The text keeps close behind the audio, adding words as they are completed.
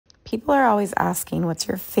People are always asking, what's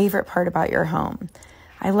your favorite part about your home?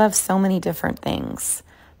 I love so many different things,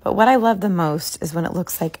 but what I love the most is when it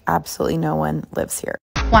looks like absolutely no one lives here.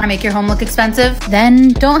 Want to make your home look expensive?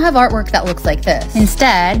 Then don't have artwork that looks like this.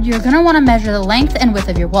 Instead, you're going to want to measure the length and width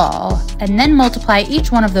of your wall, and then multiply each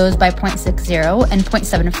one of those by 0.60 and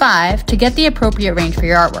 0.75 to get the appropriate range for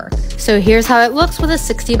your artwork. So here's how it looks with a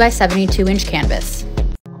 60 by 72 inch canvas.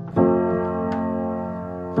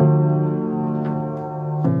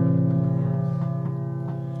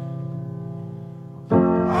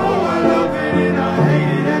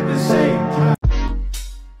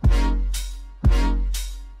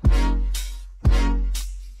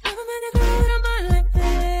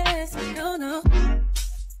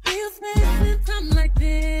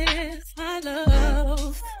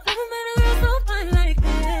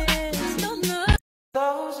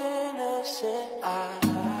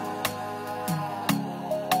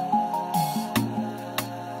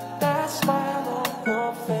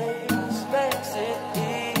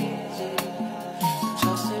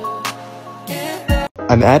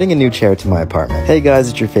 I'm adding a new chair to my apartment. Hey guys,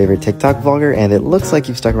 it's your favorite TikTok vlogger, and it looks like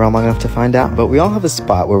you've stuck around long enough to find out, but we all have a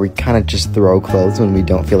spot where we kind of just throw clothes when we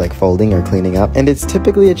don't feel like folding or cleaning up, and it's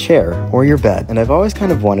typically a chair or your bed. And I've always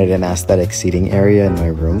kind of wanted an aesthetic seating area in my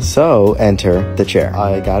room, so enter the chair.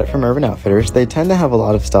 I got it from Urban Outfitters. They tend to have a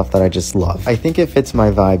lot of stuff that I just love. I think it fits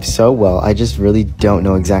my vibe so well, I just really don't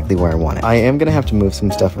know exactly where I want it. I am gonna have to move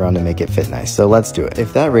some stuff around to make it fit nice, so let's do it.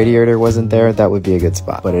 If that radiator wasn't there, that would be a good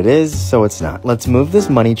spot, but it is, so it's not. Let's move this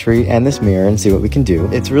money tree and this mirror and see what we can do.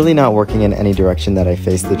 It's really not working in any direction that I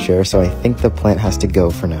face the chair, so I think the plant has to go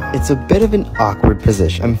for now. It's a bit of an awkward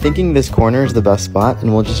position. I'm thinking this corner is the best spot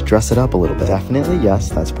and we'll just dress it up a little bit. Definitely, yes,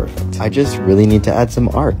 that's perfect. I just really need to add some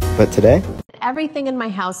art, but today, everything in my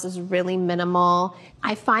house is really minimal.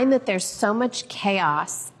 I find that there's so much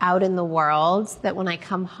chaos out in the world that when I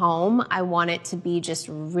come home, I want it to be just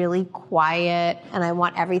really quiet and I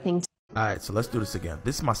want everything to... Alright, so let's do this again.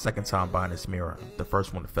 This is my second time buying this mirror. The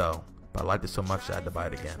first one fell, but I liked it so much I had to buy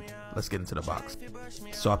it again. Let's get into the box.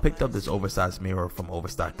 So I picked up this oversized mirror from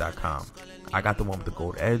overstock.com. I got the one with the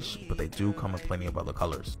gold edge, but they do come in plenty of other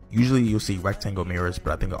colors. Usually you'll see rectangle mirrors,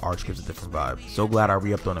 but I think the arch gives a different vibe. So glad I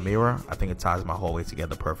re-upped on the mirror. I think it ties my hallway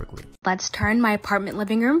together perfectly. Let's turn my apartment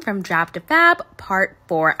living room from drab to fab, part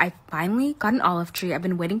 4. I finally got an olive tree. I've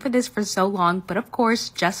been waiting for this for so long, but of course,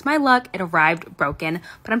 just my luck, it arrived broken.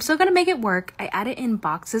 But I'm still gonna make it work. I added in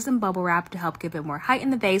boxes and bubble wrap to help give it more height in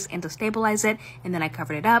the vase and to stabilize it, and then I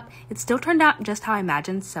covered it up. It still turned out just how I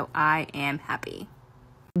imagined, so I am happy.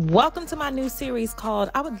 Welcome to my new series called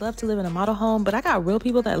I Would Love to Live in a Model Home, but I got real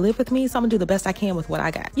people that live with me, so I'm gonna do the best I can with what I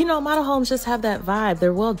got. You know, model homes just have that vibe.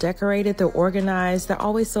 They're well decorated, they're organized, they're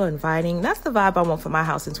always so inviting. That's the vibe I want for my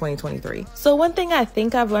house in 2023. So one thing I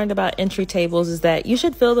think I've learned about entry tables is that you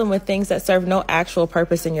should fill them with things that serve no actual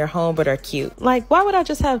purpose in your home but are cute. Like, why would I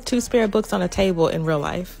just have 2 spare books on a table in real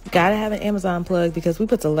life? Gotta have an Amazon plug because we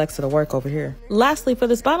put Alexa to work over here. Lastly, for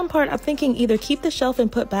this bottom part, I'm thinking either keep the shelf and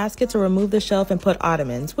put baskets or remove the shelf and put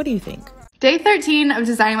ottomans. What do you think? Day 13 of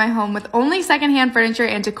designing my home with only secondhand furniture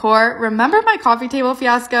and decor. Remember my coffee table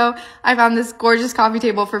fiasco? I found this gorgeous coffee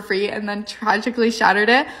table for free and then tragically shattered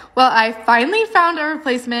it. Well, I finally found a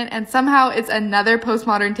replacement and somehow it's another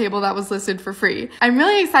postmodern table that was listed for free. I'm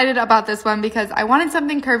really excited about this one because I wanted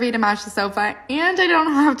something curvy to match the sofa and I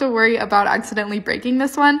don't have to worry about accidentally breaking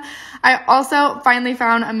this one. I also finally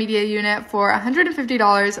found a media unit for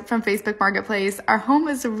 $150 from Facebook Marketplace. Our home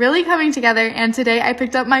is really coming together and today I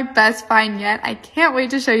picked up my best find yet. I can't wait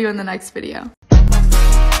to show you in the next video.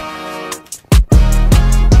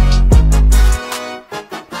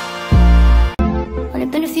 Only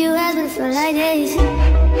been a few hours, but it feel like days.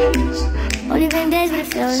 Only been days, but it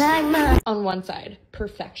feels like months. On one side,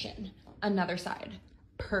 perfection. Another side,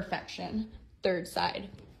 perfection. Third side,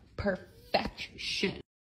 perfection.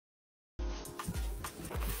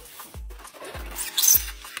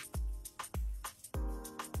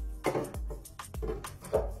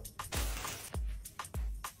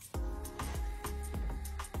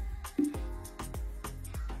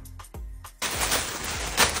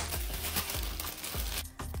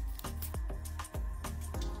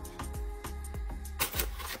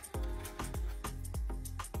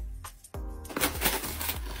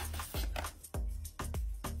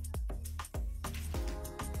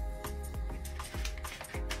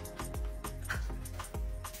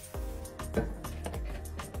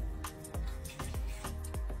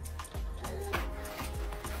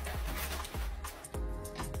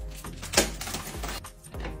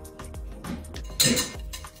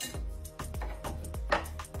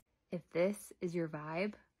 If this is your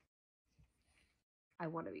vibe, I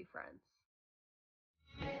want to be friends.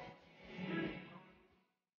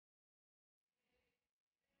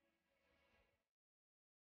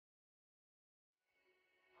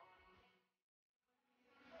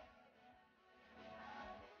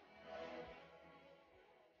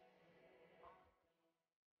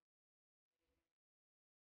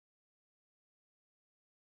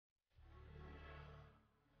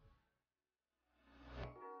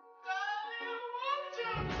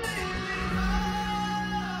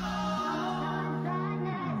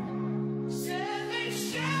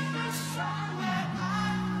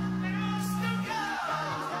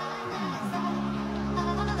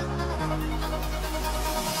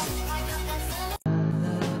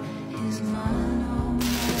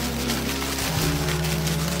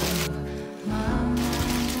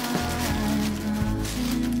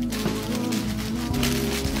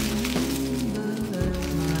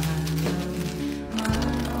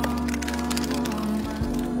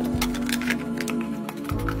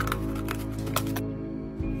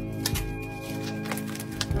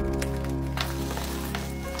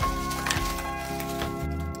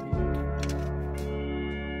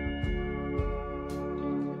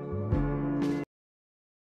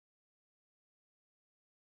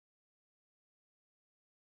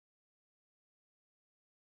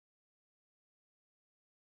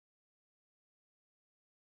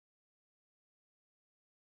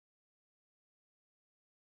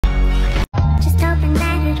 Just hoping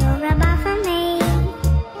that it'll rub off on me.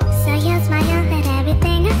 So you'll smile at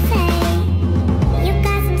everything I say. You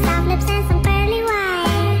got some soft lips and some pearly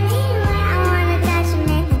white. I wanna touch them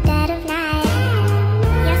in the dead of night.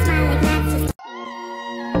 Your smile ignites a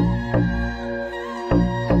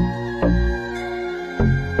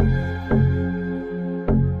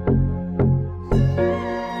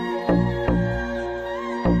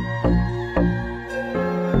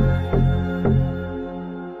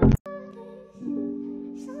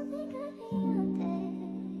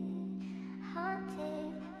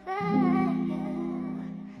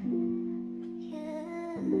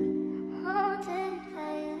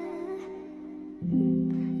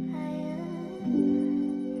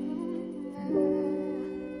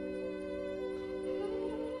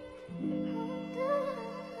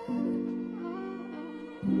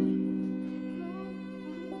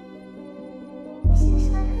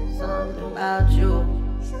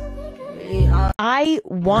I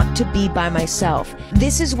want to be by myself.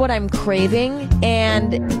 This is what I'm craving,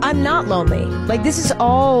 and I'm not lonely. Like, this is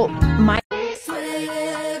all my...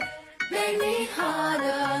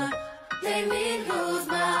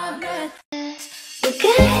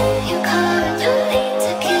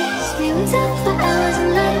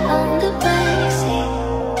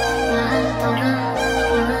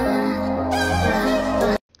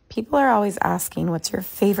 People are always asking, what's your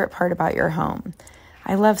favorite part about your home?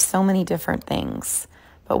 I love so many different things,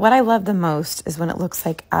 but what I love the most is when it looks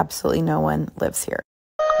like absolutely no one lives here.